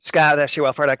Scott at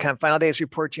SJWellfare.com. Final days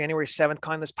report January 7th,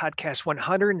 calling this podcast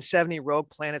 170 rogue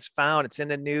planets found. It's in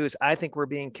the news. I think we're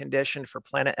being conditioned for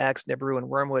Planetx, Nibiru, and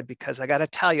Wormwood because I got to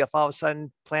tell you, if all of a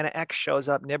sudden Planetx shows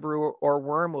up, Nibiru or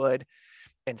Wormwood,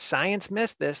 and science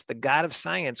missed this, the god of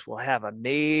science will have a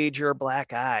major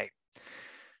black eye.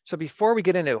 So before we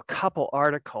get into a couple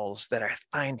articles that I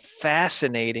find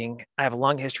fascinating, I have a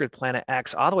long history with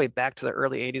Planetx all the way back to the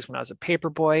early 80s when I was a paper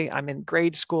boy. I'm in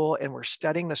grade school and we're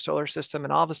studying the solar system.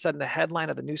 And all of a sudden, the headline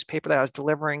of the newspaper that I was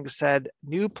delivering said,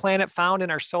 "New planet found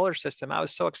in our solar system." I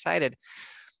was so excited.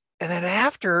 And then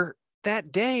after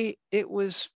that day, it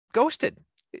was ghosted.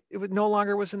 It no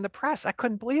longer was in the press. I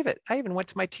couldn't believe it. I even went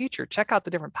to my teacher, check out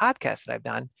the different podcasts that I've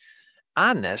done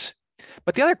on this.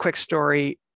 But the other quick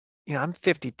story, I'm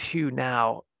 52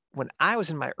 now. When I was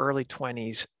in my early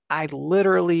 20s, I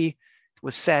literally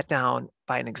was sat down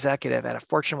by an executive at a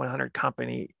Fortune 100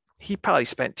 company. He probably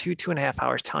spent 2.5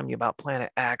 hours telling me about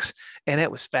Planetx, and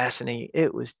it was fascinating.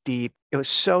 It was deep. It was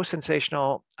so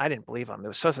sensational. I didn't believe him. It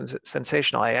was so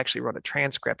sensational. I actually wrote a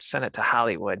transcript, sent it to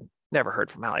Hollywood. Never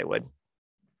heard from Hollywood.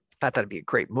 I thought it'd be a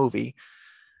great movie.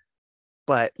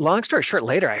 But long story short,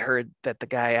 later I heard that the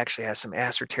guy actually has some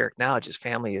esoteric knowledge. His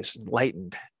family is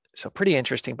enlightened. So pretty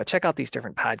interesting, but check out these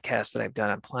different podcasts that I've done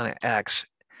on Planetx.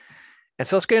 And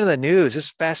so let's get into the news. This is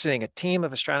fascinating. A team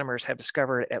of astronomers have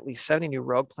discovered at least 70 new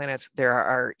rogue planets. There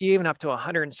are even up to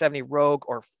 170 rogue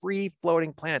or free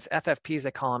floating planets, FFPs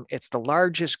they call them. It's the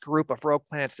largest group of rogue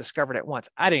planets discovered at once.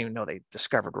 I didn't even know they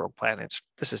discovered rogue planets.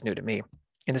 This is new to me.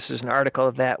 And this is an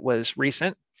article that was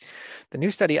recent. The new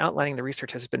study outlining the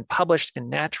research has been published in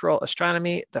Natural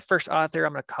Astronomy. The first author,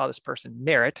 I'm going to call this person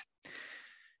Merritt,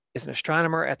 is an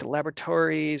astronomer at the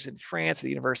laboratories in France at the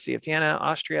University of Vienna,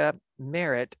 Austria.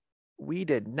 Merritt, we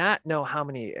did not know how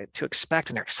many to expect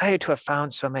and are excited to have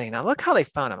found so many. Now look how they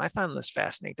found them. I found this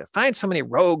fascinating. To find so many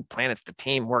rogue planets, the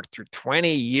team worked through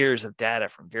 20 years of data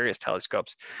from various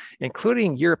telescopes,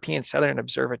 including European Southern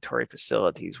Observatory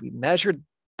facilities. We measured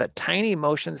the tiny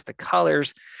motions, the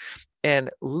colors, and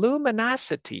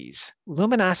luminosities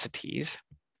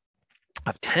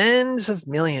of tens of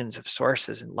millions of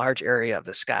sources in large area of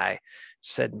the sky,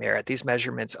 said Merritt. These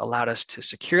measurements allowed us to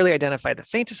securely identify the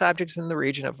faintest objects in the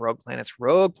region of rogue planets.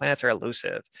 Rogue planets are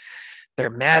elusive. Their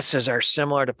masses are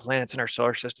similar to planets in our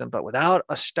solar system, but without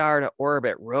a star to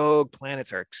orbit, rogue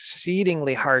planets are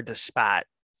exceedingly hard to spot.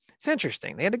 It's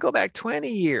interesting. They had to go back 20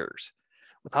 years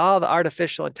with all the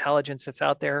artificial intelligence that's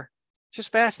out there. It's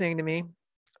just fascinating to me.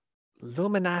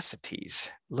 Luminosities,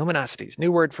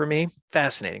 new word for me.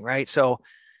 Fascinating, right? So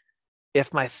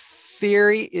if my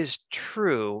theory is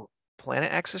true,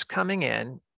 Planetx is coming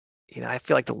in. I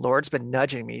feel like the Lord's been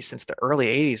nudging me since the early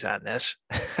 80s on this.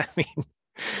 I mean,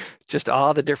 just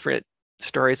all the different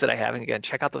stories that I have. And again,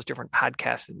 check out those different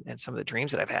podcasts and some of the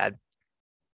dreams that I've had.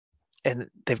 And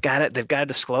they've got to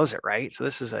disclose it, right? So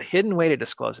this is a hidden way to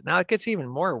disclose it. Now it gets even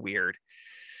more weird.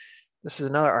 This is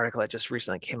another article that just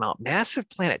recently came out. Massive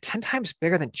planet 10 times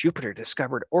bigger than Jupiter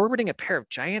discovered orbiting a pair of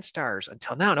giant stars.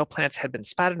 Until now, no planets had been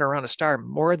spotted around a star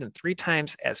more than 3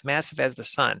 times as massive as the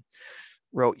sun,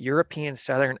 wrote European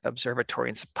Southern Observatory.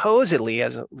 And supposedly,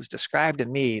 as it was described to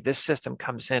me, this system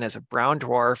comes in as a brown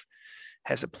dwarf,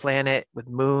 has a planet with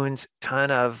moons,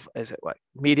 ton of,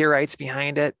 meteorites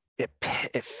behind it.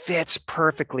 It fits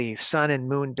perfectly. Sun and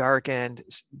moon darkened.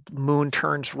 Moon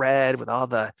turns red with all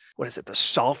the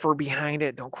sulfur behind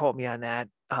it. Don't quote me on that.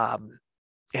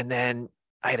 And then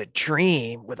I had a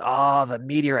dream with all the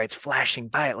meteorites flashing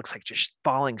by. It looks like just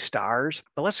falling stars.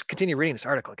 But let's continue reading this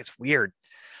article. It gets weird.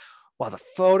 While the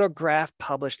photograph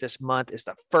published this month is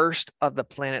the first of the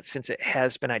planets since it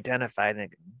has been identified,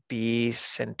 and B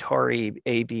Centauri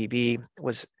ABB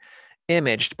was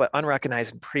imaged but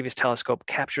unrecognized in previous telescope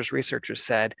captures, researchers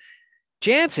said.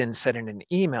 Jansen said in an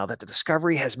email that the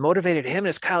discovery has motivated him and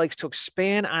his colleagues to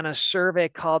expand on a survey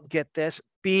called, get this,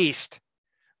 BEAST,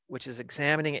 which is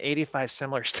examining 85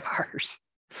 similar stars.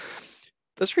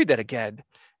 Let's read that again.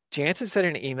 Jansen said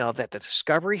in an email that the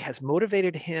discovery has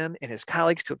motivated him and his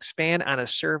colleagues to expand on a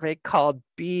survey called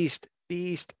BEAST.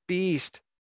 You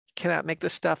cannot make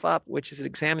this stuff up, which is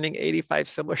examining 85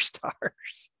 similar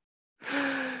stars.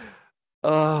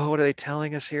 Oh, what are they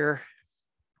telling us here?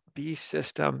 Beast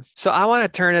system. So I want to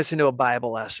turn this into a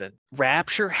Bible lesson.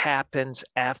 Rapture happens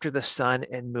after the sun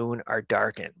and moon are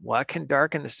darkened. What can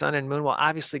darken the sun and moon? Well,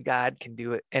 obviously God can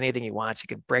do anything he wants. He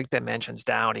can break dimensions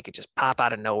down. He could just pop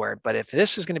out of nowhere. But if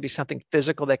this is going to be something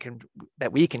physical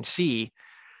that we can see,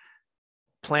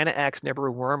 Planetx,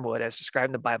 Nibiru, Wormwood, as described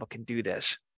in the Bible, can do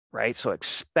this, right? So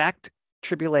expect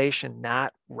tribulation,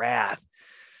 not wrath.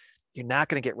 You're not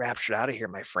going to get raptured out of here,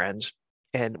 my friends.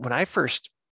 And when I first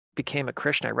became a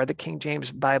Christian. I read the King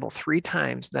James Bible 3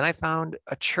 times. Then I found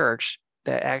a church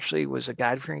that actually was a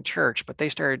God-fearing church, but they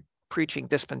started preaching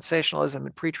dispensationalism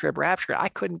and pre-trib rapture. I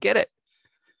couldn't get it.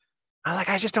 I was like,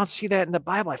 I just don't see that in the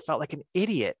Bible. I felt like an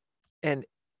idiot. And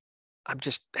I'm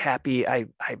just happy I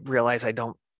realize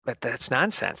that's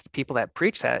nonsense. The people that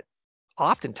preach that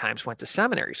oftentimes went to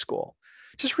seminary school.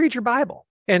 Just read your Bible.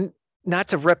 And not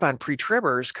to rip on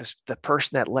pre-tribbers, because the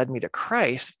person that led me to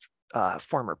Christ,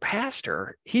 former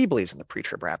pastor, he believes in the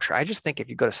pre-trib rapture. I just think if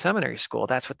you go to seminary school,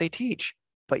 that's what they teach.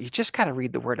 But you just got to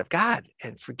read the word of God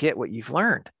and forget what you've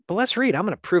learned. But let's read. I'm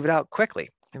going to prove it out quickly.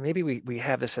 And maybe we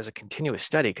have this as a continuous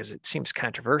study because it seems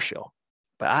controversial.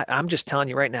 But I'm just telling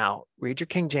you right now, read your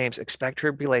King James, expect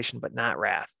tribulation, but not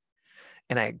wrath.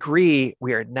 And I agree,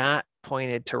 we are not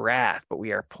pointed to wrath, but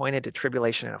we are pointed to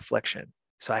tribulation and affliction.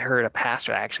 So I heard a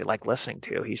pastor I actually like listening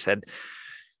to. He said,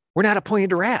 we're not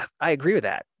appointed to wrath. I agree with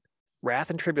that.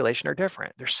 Wrath and tribulation are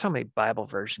different. There's so many Bible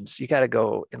versions. You got to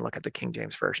go and look at the King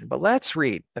James Version. But let's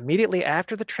read. Immediately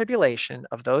after the tribulation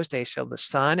of those days shall the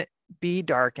sun be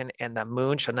darkened and the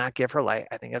moon shall not give her light.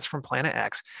 I think that's from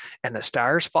Planetx. And the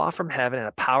stars fall from heaven and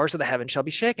the powers of the heaven shall be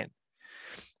shaken.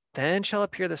 Then shall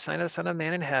appear the sign of the Son of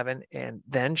Man in heaven, and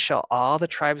then shall all the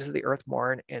tribes of the earth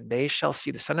mourn, and they shall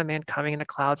see the Son of Man coming in the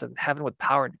clouds of heaven with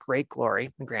power and great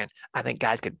glory. And grant, I think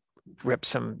God could rip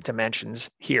some dimensions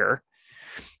here.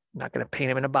 I'm not going to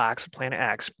paint him in a box with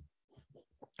Planetx.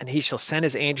 And he shall send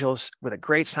his angels with a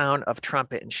great sound of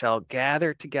trumpet and shall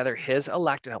gather together his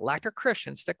elect, and elect are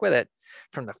Christians, stick with it,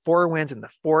 from the four winds and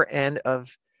the four end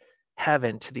of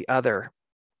heaven to the other.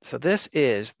 So this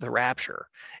is the rapture.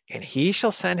 And he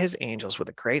shall send his angels with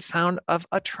a great sound of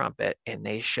a trumpet, and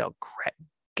they shall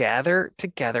gather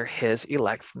together his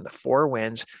elect from the four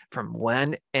winds, from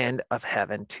one end of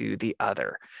heaven to the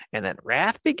other. And then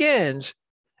wrath begins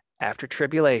after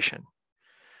tribulation.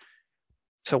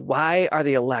 So why are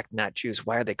the elect not Jews?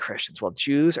 Why are they Christians? Well,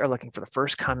 Jews are looking for the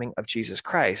first coming of Jesus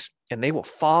Christ, and they will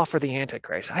fall for the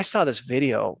Antichrist. I saw this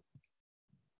video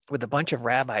with a bunch of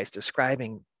rabbis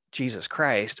describing Jesus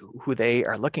Christ, who they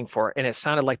are looking for, and it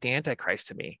sounded like the Antichrist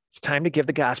to me. It's time to give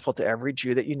the gospel to every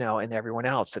Jew that you know and everyone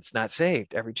else that's not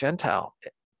saved, every Gentile,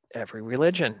 every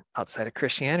religion outside of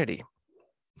Christianity.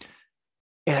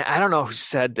 And I don't know who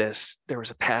said this. There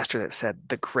was a pastor that said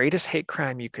the greatest hate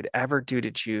crime you could ever do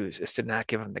to Jews is to not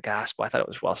give them the gospel. I thought it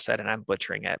was well said, and I'm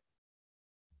butchering it.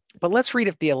 But let's read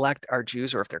if the elect are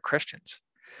Jews or if they're Christians.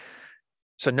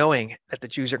 So knowing that the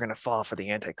Jews are going to fall for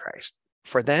the Antichrist.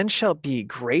 For then shall be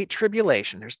great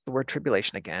tribulation, there's the word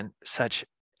tribulation again, such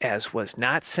as was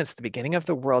not since the beginning of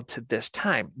the world to this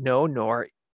time, no, nor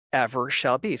ever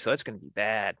shall be. So it's going to be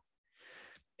bad.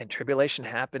 And tribulation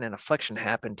happened and affliction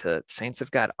happened to saints of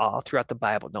God all throughout the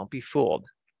Bible. Don't be fooled.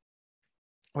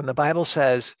 When the Bible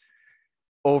says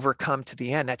overcome to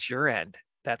the end, that's your end.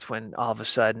 That's when all of a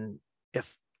sudden,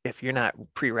 if you're not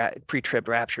pre-trib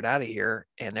raptured out of here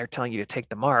and they're telling you to take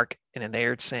the mark, and then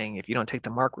they're saying, if you don't take the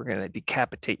mark, we're going to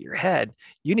decapitate your head,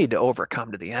 you need to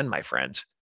overcome to the end, my friends,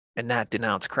 and not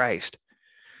denounce Christ.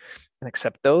 And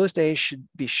except those days should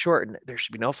be shortened. There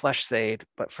should be no flesh saved,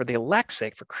 but for the elect's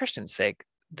sake, for Christians' sake,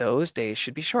 those days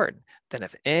should be shortened. Then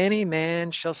if any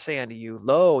man shall say unto you,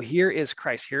 lo, here is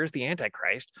Christ, here's the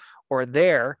Antichrist, or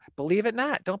there, believe it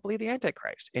not. Don't believe the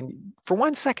Antichrist. And for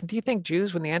 1 second, do you think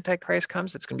Jews, when the Antichrist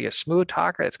comes, it's going to be a smooth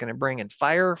talker that's going to bring in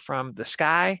fire from the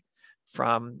sky,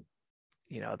 from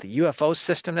the UFO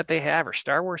system that they have or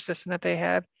Star Wars system that they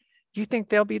have? You think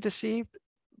they'll be deceived?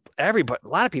 Everybody, a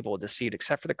lot of people are deceived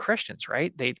except for the Christians,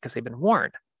 right? Because they've been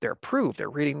warned. They're approved. They're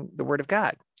reading the word of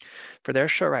God. For there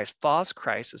shall rise false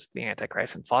Christ, is the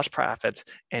Antichrist, and false prophets,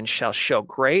 and shall show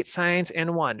great signs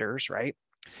and wonders, right?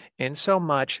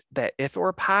 Insomuch that if it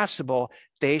were possible,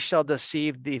 they shall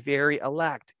deceive the very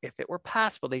elect. If it were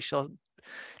possible, they shall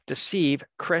deceive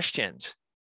Christians.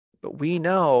 But we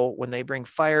know when they bring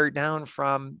fire down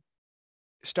from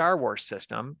Star Wars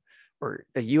system or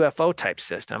a UFO type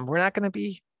system, we're not going to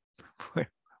be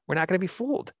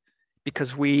fooled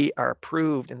because we are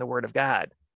approved in the word of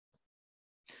God.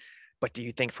 But do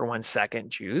you think for 1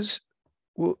 second Jews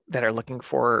that are looking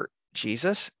for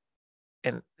Jesus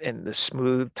and the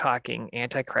smooth talking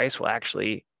Antichrist will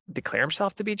actually declare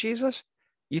himself to be Jesus?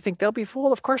 You think they'll be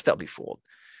fooled? Of course they'll be fooled.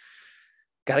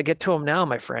 Got to get to them now,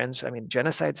 my friends. I mean,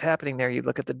 genocide's happening there. You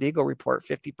look at the Deagle report,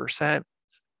 50%,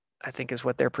 I think, is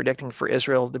what they're predicting for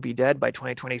Israel to be dead by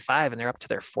 2025. And they're up to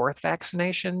their 4th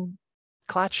vaccination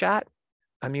clot shot,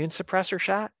 immune suppressor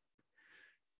shot.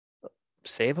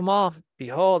 Save them all.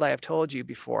 Behold, I have told you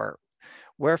before.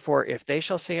 Wherefore, if they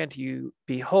shall say unto you,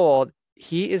 behold,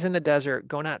 he is in the desert,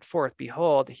 go not forth.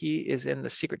 Behold, he is in the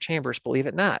secret chambers, believe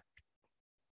it not.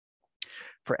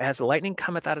 For as the lightning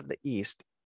cometh out of the east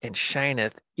and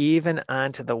shineth even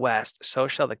unto the west, so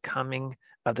shall the coming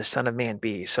of the Son of Man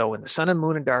be. So when the sun and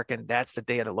moon are darkened, that's the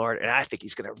day of the Lord. And I think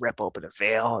he's going to rip open a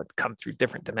veil and come through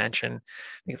different dimension.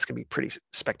 I think it's going to be pretty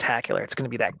spectacular. It's going to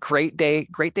be that great day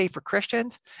for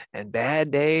Christians and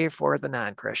bad day for the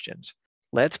non-Christians.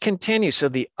 Let's continue. So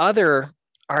the other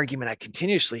argument I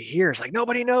continuously hear is like,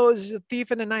 nobody knows a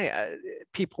thief in the night.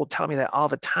 People tell me that all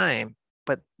the time,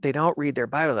 but they don't read their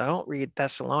Bible. They don't read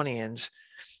Thessalonians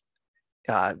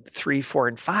 3, 4,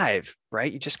 and 5,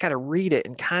 right? You just got to read it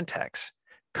in context.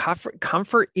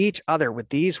 Comfort each other with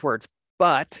these words,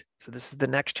 but, so this is the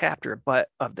next chapter, but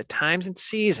of the times and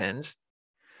seasons,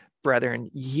 brethren,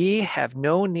 ye have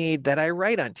no need that I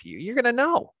write unto you. You're going to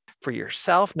know for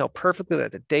yourself, know perfectly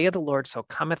that the day of the Lord so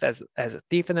cometh as a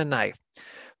thief in the night.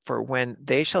 For when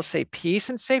they shall say peace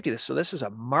and safety, so this is a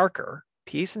marker,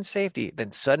 peace and safety,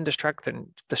 then sudden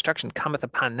destruction cometh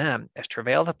upon them as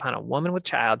travaileth upon a woman with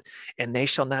child, and they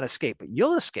shall not escape. But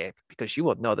you'll escape because you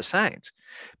will know the signs.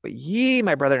 But ye,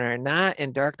 my brethren, are not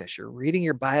in darkness. You're reading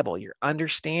your Bible. You're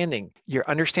understanding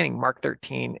Mark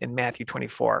 13 and Matthew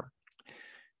 24,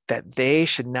 that they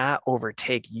should not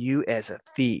overtake you as a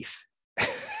thief.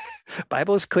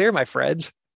 Bible is clear, my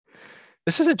friends.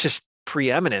 This isn't just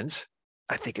preeminence,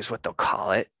 I think is what they'll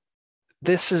call it.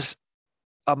 This is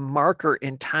a marker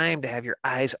in time to have your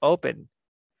eyes open,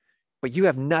 but you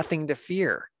have nothing to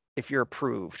fear if you're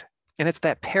approved. And it's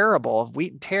that parable of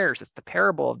wheat and tares. It's the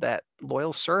parable of that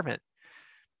loyal servant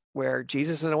where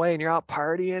Jesus is in a way and you're out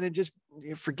partying and just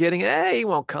you're forgetting, hey, he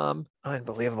won't come.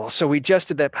 Unbelievable. So we just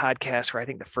did that podcast where I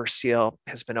think the first seal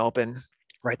has been opened,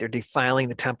 right? They're defiling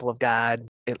the temple of God.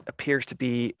 It appears to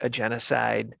be a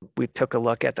genocide. We took a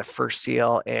look at the first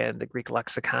seal and the Greek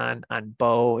lexicon on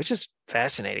bow. It's just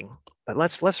fascinating. But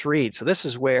let's read. So this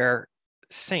is where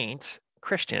saints,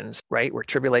 Christians, right, where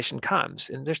tribulation comes,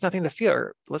 and there's nothing to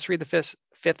fear. Let's read the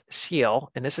fifth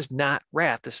seal, and this is not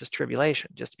wrath, this is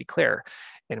tribulation, just to be clear.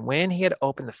 And when he had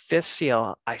opened the fifth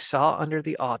seal, I saw under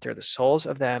the altar the souls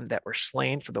of them that were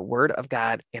slain for the word of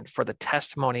God and for the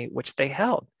testimony which they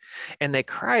held. And they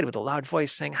cried with a loud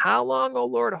voice, saying, how long, O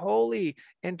Lord, holy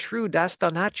and true, dost thou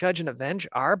not judge and avenge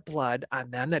our blood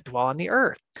on them that dwell on the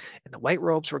earth? And the white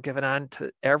robes were given unto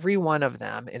every one of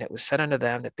them, and it was said unto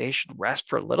them that they should rest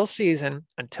for a little season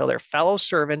until their fellow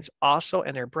servants also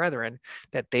and their brethren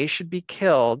that they should be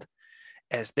killed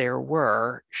as there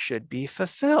were should be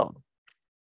fulfilled.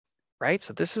 Right?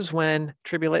 So this is when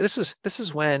tribulation, this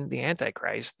is when the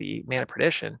Antichrist, the man of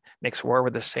perdition, makes war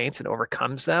with the saints and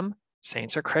overcomes them.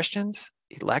 Saints are Christians,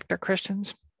 elect are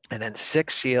Christians. And then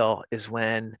sixth seal is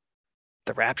when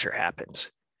the rapture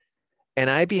happens. And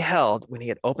I beheld when he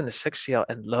had opened the sixth seal,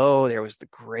 and lo, there was the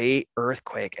great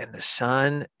earthquake, and the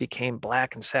sun became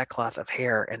black and sackcloth of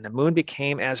hair, and the moon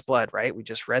became as blood, right? We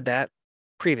just read that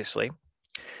previously.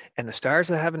 And the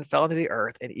stars of heaven fell into the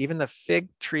earth, and even the fig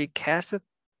tree casteth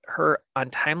her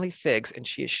untimely figs, and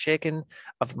she is shaken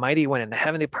of mighty wind, and the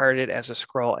heaven departed as a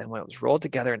scroll, and when it was rolled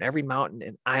together, and every mountain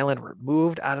and island were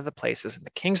moved out of the places, and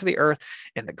the kings of the earth,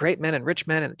 and the great men and rich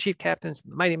men, and the chief captains,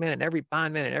 and the mighty men, and every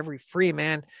bondman, and every free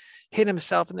man, hid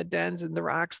himself in the dens and the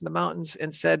rocks and the mountains,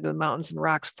 and said to the mountains and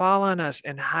rocks, fall on us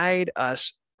and hide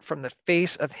us from the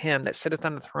face of him that sitteth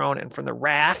on the throne and from the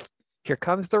wrath. Here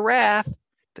comes the wrath.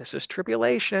 This is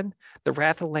tribulation, the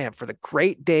wrath of the Lamb, for the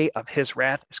great day of his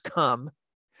wrath is come,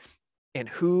 and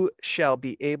who shall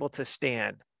be able to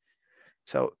stand?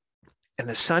 So, and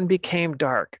the sun became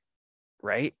dark,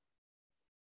 right?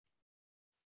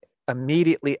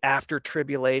 Immediately after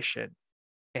tribulation,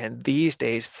 and these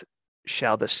days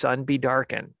shall the sun be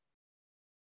darkened.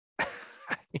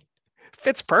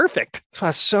 Fits perfect. So I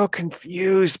was so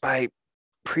confused by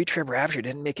pre-trib rapture. It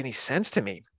didn't make any sense to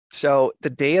me. So the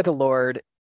day of the Lord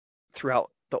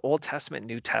throughout the Old Testament,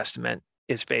 New Testament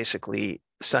is basically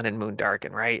sun and moon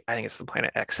darkened, right? I think it's the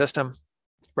Planetx system.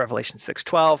 Revelation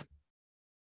 6:12.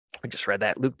 We just read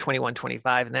that. Luke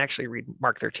 21:25, and actually read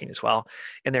Mark 13 as well.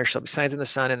 And there shall be signs in the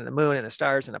sun and in the moon and the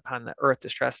stars, and upon the earth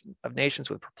distress of nations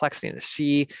with perplexity in the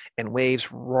sea and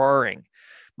waves roaring.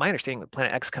 My understanding that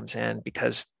Planetx comes in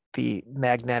because the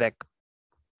magnetic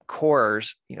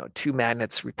cores, two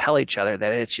magnets repel each other,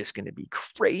 that it's just going to be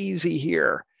crazy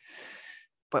here.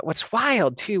 But what's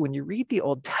wild too, when you read the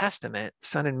Old Testament,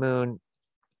 sun and moon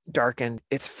darkened,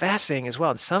 it's fascinating as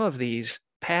well. In some of these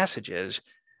passages,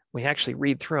 we actually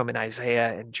read through them in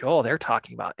Isaiah and Joel, they're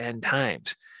talking about end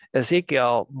times.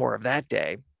 Ezekiel, more of that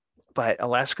day. But a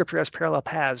lot of scripture has parallel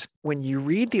paths. When you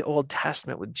read the Old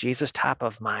Testament with Jesus top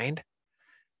of mind,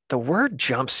 the word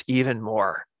jumps even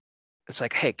more. It's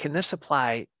like, hey, can this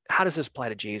apply? How does this apply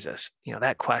to Jesus?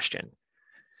 That question.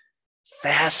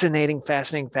 Fascinating,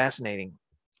 fascinating, fascinating.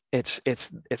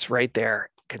 It's right there,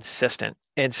 consistent.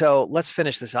 And so let's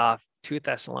finish this off. 2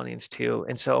 Thessalonians 2.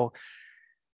 And so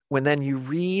when then you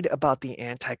read about the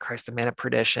Antichrist, the man of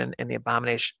perdition, and the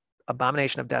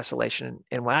abomination of desolation,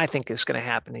 and what I think is going to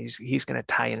happen, he's going to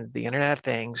tie into the Internet of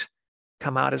Things,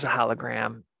 come out as a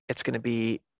hologram. It's going to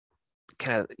be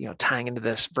kind of tying into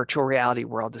this virtual reality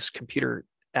world, this computer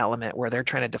element where they're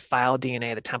trying to defile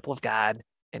DNA, the temple of God,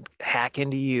 and hack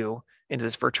into you, into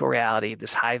this virtual reality,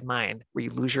 this hive mind where you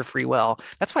lose your free will.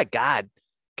 That's why God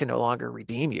can no longer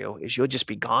redeem you, is you'll just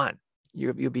be gone.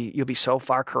 You'll be so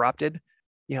far corrupted.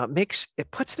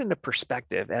 It puts it into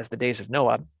perspective as the days of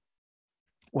Noah,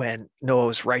 when Noah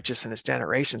was righteous in his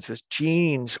generations, his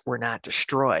genes were not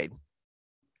destroyed.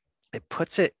 It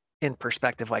puts it in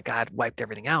perspective why God wiped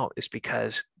everything out, is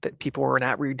because that people were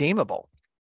not redeemable.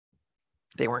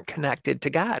 They weren't connected to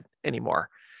God anymore.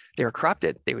 They were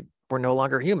corrupted. They were no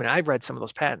longer human. I've read some of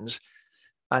those patents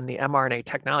on the mRNA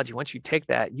technology. Once you take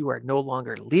that, you are no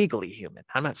longer legally human.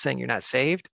 I'm not saying you're not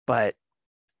saved, but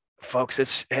folks,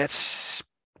 it's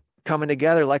coming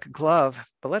together like a glove.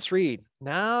 But let's read.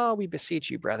 Now we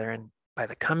beseech you, brethren, by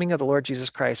the coming of the Lord Jesus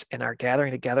Christ and our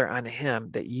gathering together unto him,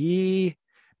 that ye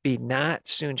be not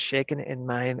soon shaken in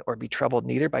mind, or be troubled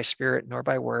neither by spirit, nor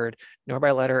by word, nor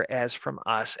by letter, as from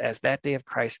us, as that day of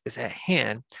Christ is at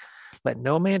hand. Let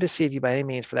no man deceive you by any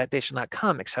means, for that day shall not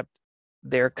come, except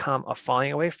there come a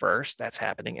falling away first. That's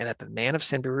happening. And that the man of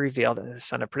sin be revealed, and the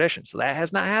son of perdition. So that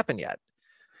has not happened yet.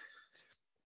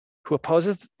 Who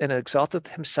opposeth and exalteth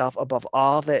himself above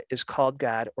all that is called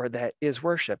God, or that is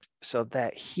worshipped, so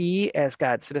that he, as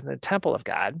God, sitteth in the temple of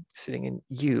God, sitting in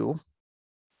you,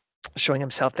 showing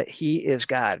himself that he is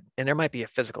God. And there might be a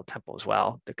physical temple as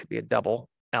well. There could be a double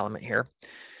element here.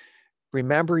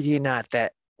 Remember ye not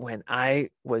that when I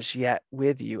was yet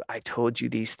with you, I told you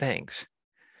these things.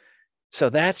 So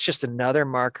that's just another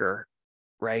marker,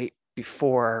 right,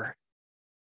 before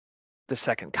the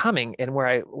second coming. And where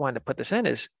I wanted to put this in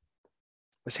is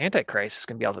this Antichrist is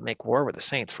going to be able to make war with the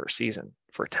saints for a season,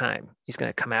 for a time. He's going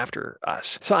to come after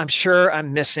us. So I'm sure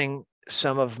I'm missing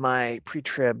some of my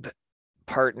pre-trib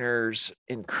partners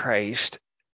in Christ,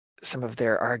 some of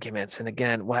their arguments. And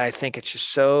again, why I think it's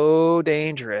just so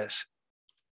dangerous,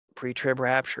 pre-trib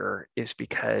rapture, is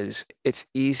because it's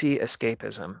easy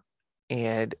escapism.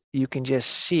 And you can just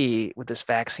see with this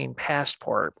vaccine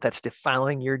passport that's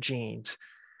defiling your genes.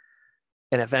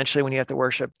 And eventually, when you have to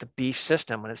worship the beast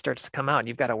system, when it starts to come out and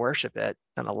you've got to worship it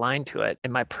and align to it,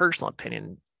 in my personal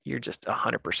opinion, you're just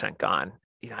 100% gone.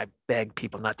 I beg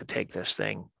people not to take this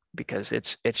thing, because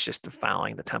it's just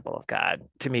defiling the temple of God.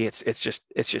 To me, it's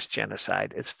just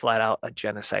genocide. It's flat out a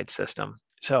genocide system.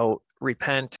 So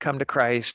repent, come to Christ,